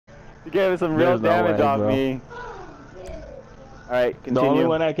You gave some real damage on me. Alright, continue. The only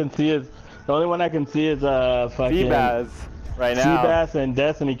one I can see is fucking Seabass right now. Seabass and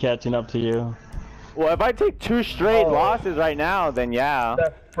Destiny catching up to you. Well, if I take 2 straight losses right now, then yeah.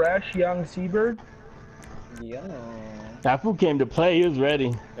 The fresh young Seabird? Yeah. That fool came to play, he was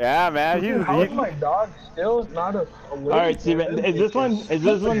ready. Yeah, man. How is my dog still not a Alright, Steven, is this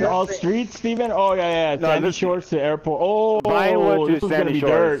one all streets, Steven? Oh yeah, No, Sandy Shores to airport. Oh, Vinewood to this is gonna Sandy be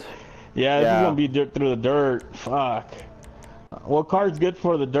Shores. dirt. Yeah, this is gonna be dirt through the dirt. Fuck. What car's good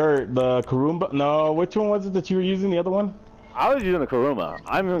for the dirt? The Karuma? No, which one was it that you were using? The other one? I was using the Karuma.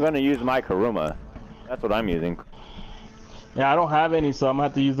 I'm gonna use my Karuma. That's what I'm using. Yeah, I don't have any, so I'm gonna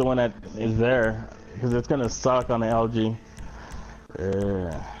have to use the one that is there. Because it's gonna suck on the LG.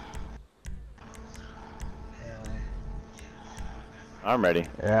 Yeah. I'm ready.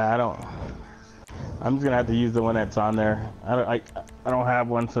 Yeah, I'm just gonna have to use the one that's on there. I don't have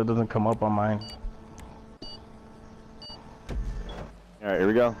one, so it doesn't come up on mine. Alright, here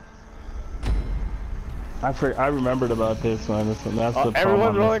we go. I remembered about this one. That's the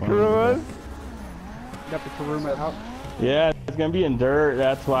everyone's rolling Karumas? You got the Karuma out? Yeah, it's gonna be in dirt.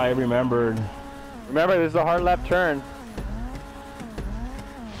 That's why I remembered. Remember, this is a hard left turn.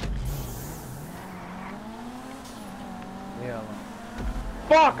 Yeah.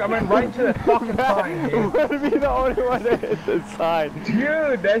 Fuck! I went right to the fucking sign, dude. I'm gonna be the only one that hit the sign.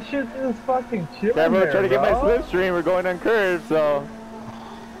 Dude, that shit is fucking chilling. Everyone there, trying to get my bro. slipstream. We're going on curves, so.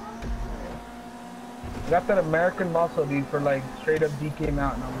 Got that American muscle, dude, for like straight up DK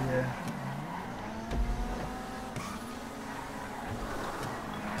Mountain over here.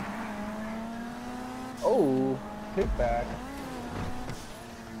 Oh, kickback.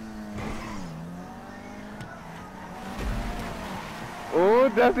 Oh,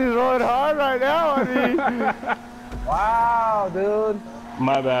 Dusty's rolling hard right now, honey. Wow, dude.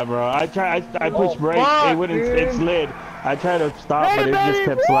 My bad, bro. I pushed brake. Fuck, It wouldn't. dude. It slid. I tried to stop, but it just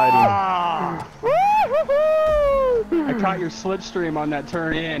kept sliding. I caught your slipstream on that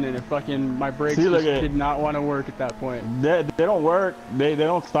turn in, and it fucking my brakes See, just look at did not want to work at that point. They don't work. They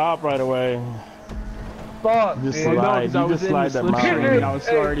don't stop right away. Fuck, Just dude. slide. No, 'cause I You was just in the slide that slipstream mountain. and I was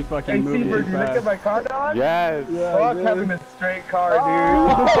already fucking Hey, moving Seabird, too you look at fast. my car, dog? Yes. Yeah, Fuck dude. having a straight car, dude.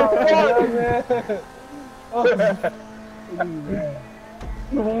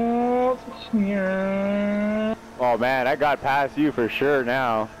 Oh man, I got past you for sure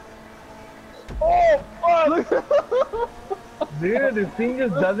now. Oh, fuck! Dude, this thing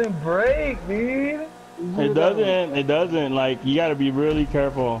just doesn't break, dude. It doesn't. It doesn't. Like, you gotta be really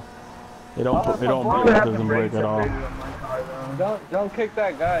careful. It don't. It doesn't break at all. Don't kick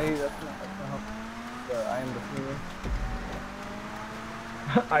that guy. That's not I am the finger.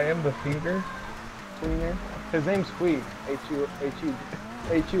 I am the finger. Tweener. His name's Squeak. H-U-Y.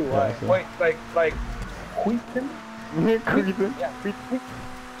 Yeah, Wait, like, Queeton? Creeping. Yeah.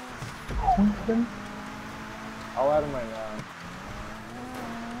 Queeton? I'll add him right now.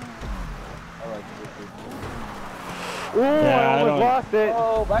 I like this. Ooh, Yeah, I I almost don't- lost it.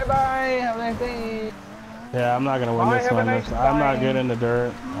 Oh, bye-bye. Have a nice day. Yeah, I'm not gonna win Bye, this have a one. nice I'm not time. good in the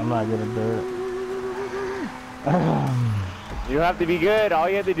dirt. I'm not good at dirt. You don't have to be good. All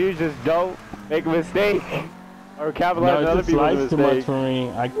you have to do is just don't make a mistake. Or capitalize on No, it other just people's slides too much mistakes. for me.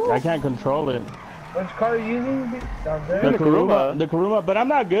 I can't control it. Which car are you using? Down there? The Karuma. Karuma, but I'm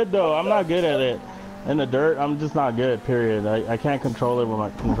not good though. I'm not good at it. In the dirt, I'm just not good. Period. I can't control it with my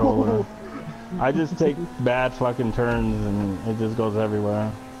controller. I just take bad fucking turns and it just goes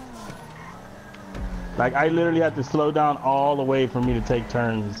everywhere. Like, I literally have to slow down all the way for me to take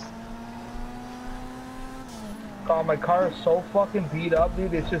turns. Oh, my car is so fucking beat up,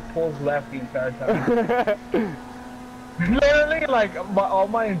 dude. It just pulls left the entire time. Literally, like, all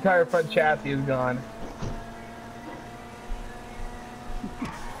my entire front chassis is gone.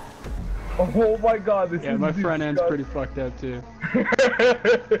 Oh my god, this Yeah, is my front end's disgusting. pretty fucked up too.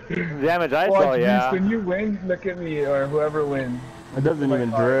 Damage I Watch saw, this, yeah. when you win, look at me, or whoever wins. It doesn't My even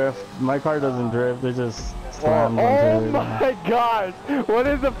car. drift. My car doesn't drift. It just Oh, slams oh onto it. my gosh! What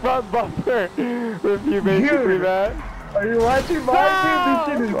is the front bumper review basically, Dude. man? Are you watching my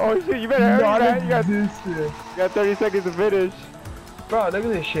dude? This shit is Oh shit, you better hurry, not man. You got, this shit. you got 30 seconds to finish. Bro, look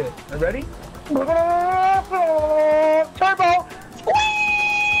at this shit. Are you ready? Turbo!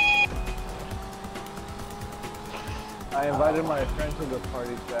 I invited my friend to the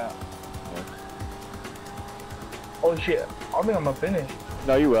party chat. Oh shit, I think I'm gonna finish.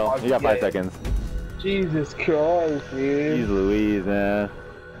 No, you will. You got 5 Yeah. seconds. Jesus Christ, dude. Jeez Louise, man.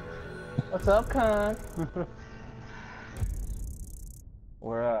 What's up, Con?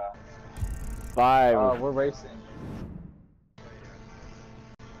 We're 5. we're racing.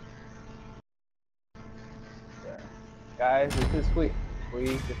 Guys, this is sweet.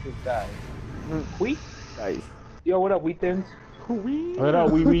 This is guys. Wheat? Nice. Yo, what up, Wheat Thins? What up,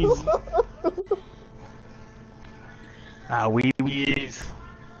 wee wees? Wee wees.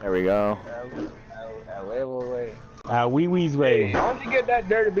 There we go. Wait. Wee wees way. Why don't you get that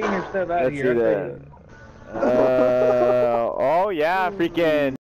dirty beaner stuff out of Let's here? see that. Oh yeah, freaking